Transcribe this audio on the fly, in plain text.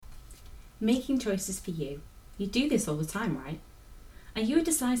Making choices for you. You do this all the time, right? Are you a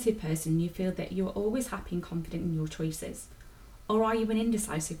decisive person and you feel that you are always happy and confident in your choices? Or are you an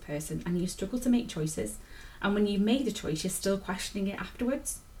indecisive person and you struggle to make choices, and when you've made a choice, you're still questioning it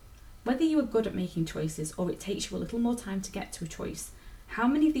afterwards? Whether you are good at making choices or it takes you a little more time to get to a choice, how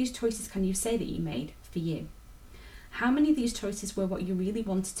many of these choices can you say that you made for you? How many of these choices were what you really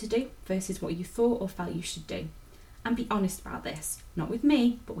wanted to do versus what you thought or felt you should do? And be honest about this, not with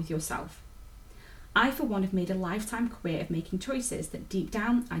me, but with yourself. I, for one, have made a lifetime career of making choices that deep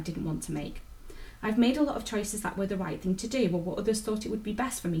down I didn't want to make. I've made a lot of choices that were the right thing to do or what others thought it would be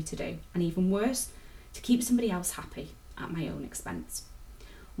best for me to do, and even worse, to keep somebody else happy at my own expense.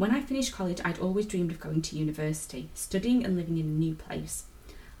 When I finished college, I'd always dreamed of going to university, studying and living in a new place.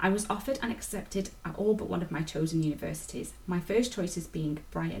 I was offered and accepted at all but one of my chosen universities, my first choices being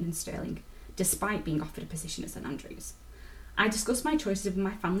Brighton and Stirling, despite being offered a position at St Andrews. I discussed my choices with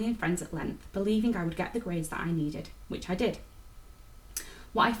my family and friends at length, believing I would get the grades that I needed, which I did.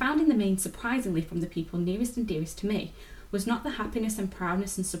 What I found in the main, surprisingly, from the people nearest and dearest to me, was not the happiness and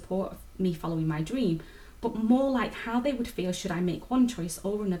proudness and support of me following my dream, but more like how they would feel should I make one choice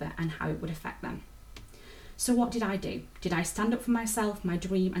or another and how it would affect them. So what did I do? Did I stand up for myself, my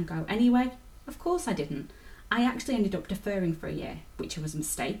dream, and go anyway? Of course I didn't. I actually ended up deferring for a year, which was a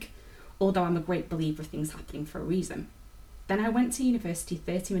mistake, although I'm a great believer of things happening for a reason. Then I went to university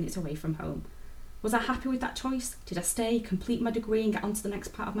 30 minutes away from home. Was I happy with that choice? Did I stay, complete my degree and get on to the next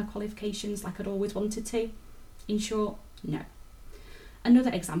part of my qualifications like I'd always wanted to? In short, no.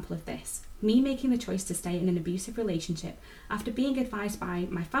 Another example of this, me making the choice to stay in an abusive relationship after being advised by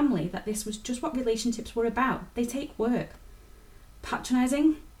my family that this was just what relationships were about. They take work.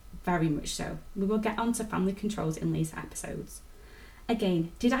 Patronising? Very much so. We will get on to family controls in later episodes.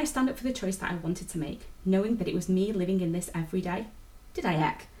 Again, did I stand up for the choice that I wanted to make, knowing that it was me living in this every day? Did I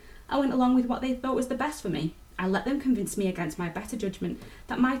heck? I went along with what they thought was the best for me. I let them convince me against my better judgment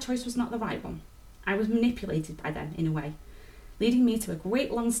that my choice was not the right one. I was manipulated by them in a way, leading me to a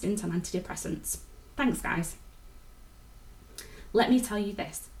great long stint on antidepressants. Thanks, guys. Let me tell you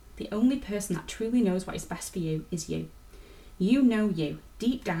this, the only person that truly knows what is best for you is you. You know you,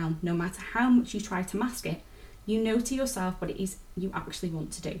 deep down, no matter how much you try to mask it, you know to yourself what it is you actually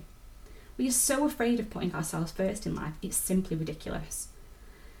want to do. We are so afraid of putting ourselves first in life, it's simply ridiculous.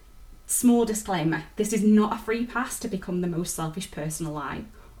 Small disclaimer, this is not a free pass to become the most selfish person alive,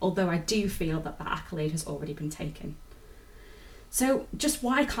 although I do feel that that accolade has already been taken. So just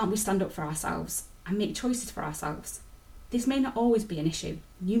why can't we stand up for ourselves and make choices for ourselves? This may not always be an issue.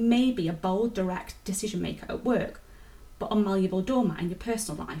 You may be a bold, direct decision maker at work, but a malleable doormat in your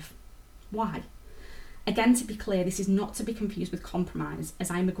personal life. Why? Again, to be clear, this is not to be confused with compromise, as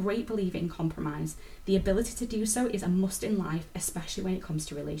I am a great believer in compromise. The ability to do so is a must in life, especially when it comes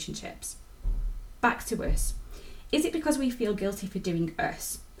to relationships. Back to us. Is it because we feel guilty for doing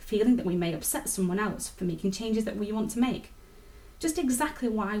us, feeling that we may upset someone else for making changes that we want to make? Just exactly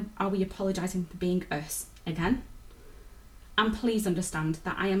why are we apologising for being us again? And please understand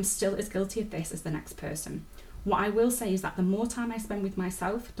that I am still as guilty of this as the next person. What I will say is that the more time I spend with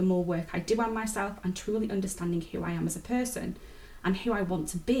myself, the more work I do on myself and truly understanding who I am as a person and who I want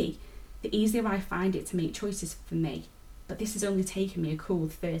to be, the easier I find it to make choices for me. But this has only taken me a cool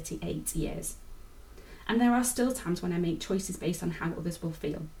 38 years. And there are still times when I make choices based on how others will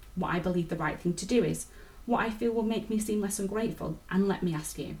feel, what I believe the right thing to do is, what I feel will make me seem less ungrateful, and let me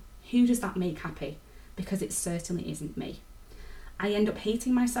ask you, who does that make happy? Because it certainly isn't me. I end up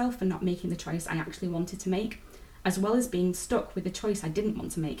hating myself for not making the choice I actually wanted to make, as well as being stuck with the choice I didn't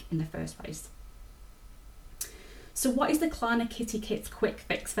want to make in the first place. So what is the KlanaKitty Kit quick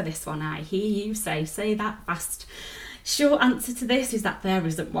fix for this one? I hear you say that fast. Short answer to this is that there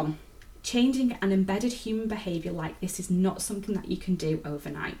isn't one. Changing an embedded human behaviour like this is not something that you can do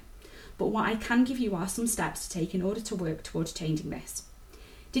overnight. But what I can give you are some steps to take in order to work towards changing this.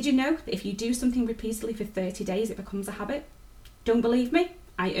 Did you know that if you do something repeatedly for 30 days, it becomes a habit? Don't believe me?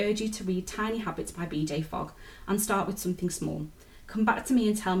 I urge you to read Tiny Habits by BJ Fogg and start with something small. Come back to me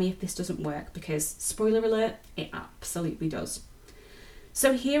and tell me if this doesn't work because, spoiler alert, it absolutely does.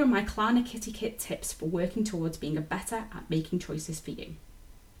 So here are my KlanaKitty Kit tips for working towards being better at making choices for you.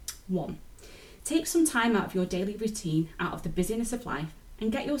 1. Take some time out of your daily routine, out of the busyness of life,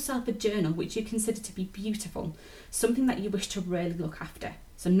 and get yourself a journal which you consider to be beautiful, something that you wish to really look after.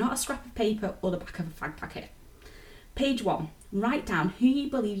 So not a scrap of paper or the back of a fag packet. Page 1. Write down who you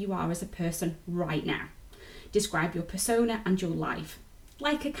believe you are as a person right now. Describe your persona and your life,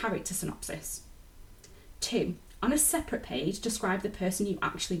 like a character synopsis. 2. On a separate page, describe the person you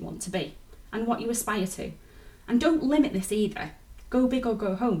actually want to be, and what you aspire to. And don't limit this either. Go big or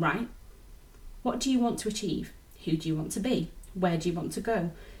go home, right? What do you want to achieve? Who do you want to be? Where do you want to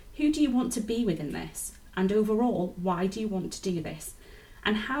go? Who do you want to be within this? And overall, why do you want to do this?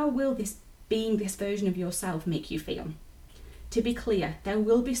 And how will this being this version of yourself make you feel? To be clear, there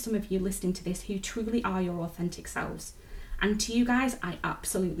will be some of you listening to this who truly are your authentic selves. And to you guys, I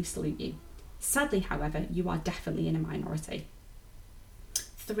absolutely salute you. Sadly, however, you are definitely in a minority.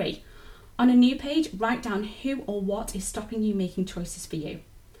 3. On a new page, write down who or what is stopping you making choices for you.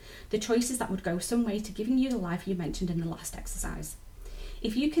 The choices that would go some way to giving you the life you mentioned in the last exercise.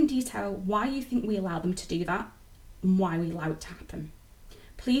 If you can detail why you think we allow them to do that and why we allow it to happen.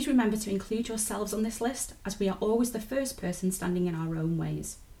 Please remember to include yourselves on this list, as we are always the first person standing in our own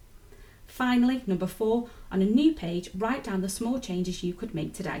ways. Finally, number 4, on a new page, write down the small changes you could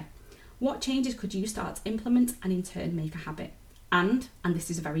make today. What changes could you start to implement and in turn make a habit? And this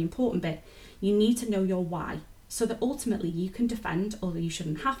is a very important bit, you need to know your why, so that ultimately you can defend, although you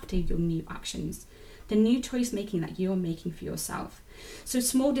shouldn't have to, your new actions. The new choice making that you're making for yourself. So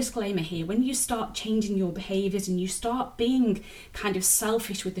small disclaimer here, when you start changing your behaviours and you start being kind of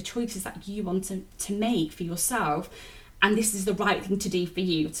selfish with the choices that you want to make for yourself, and this is the right thing to do for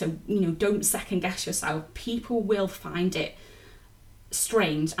you, so don't second guess yourself. People will find it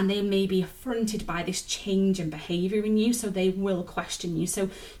strange and they may be affronted by this change in behaviour in you, so they will question you. So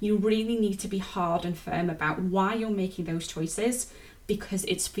you really need to be hard and firm about why you're making those choices, because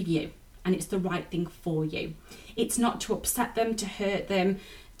it's for you and it's the right thing for you. It's not to upset them, to hurt them,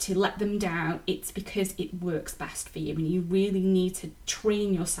 to let them down. It's because it works best for you, and you really need to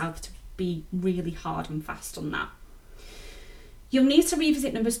train yourself to be really hard and fast on that. You'll need to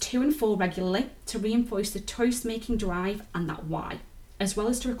revisit numbers 2 and 4 regularly to reinforce the choice-making drive and that why, as well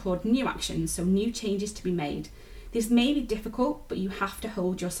as to record new actions, so new changes to be made. This may be difficult, but you have to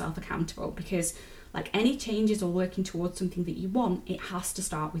hold yourself accountable, because like any changes or working towards something that you want, it has to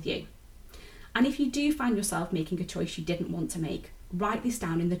start with you. And if you do find yourself making a choice you didn't want to make, write this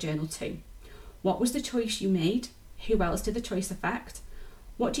down in the journal too. What was the choice you made? Who else did the choice affect?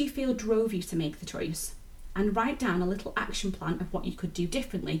 What do you feel drove you to make the choice? And write down a little action plan of what you could do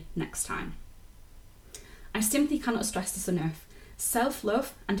differently next time. I simply cannot stress this enough.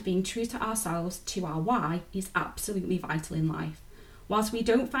 Self-love and being true to ourselves, to our why, is absolutely vital in life. Whilst we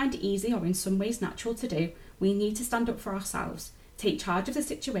don't find it easy or in some ways natural to do, we need to stand up for ourselves, take charge of the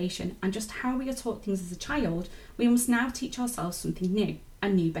situation, and just how we are taught things as a child, we must now teach ourselves something new, a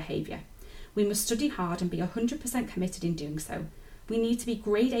new behaviour. We must study hard and be 100% committed in doing so. We need to be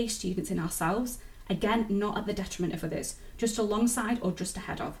grade A students in ourselves, again, not at the detriment of others, just alongside or just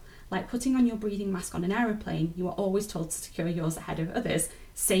ahead of. Like putting on your breathing mask on an aeroplane, you are always told to secure yours ahead of others.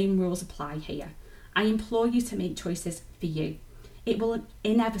 Same rules apply here. I implore you to make choices for you. It will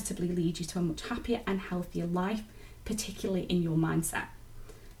inevitably lead you to a much happier and healthier life, particularly in your mindset.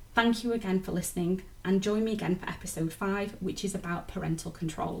 Thank you again for listening, and join me again for episode 5, which is about parental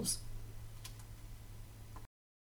controls.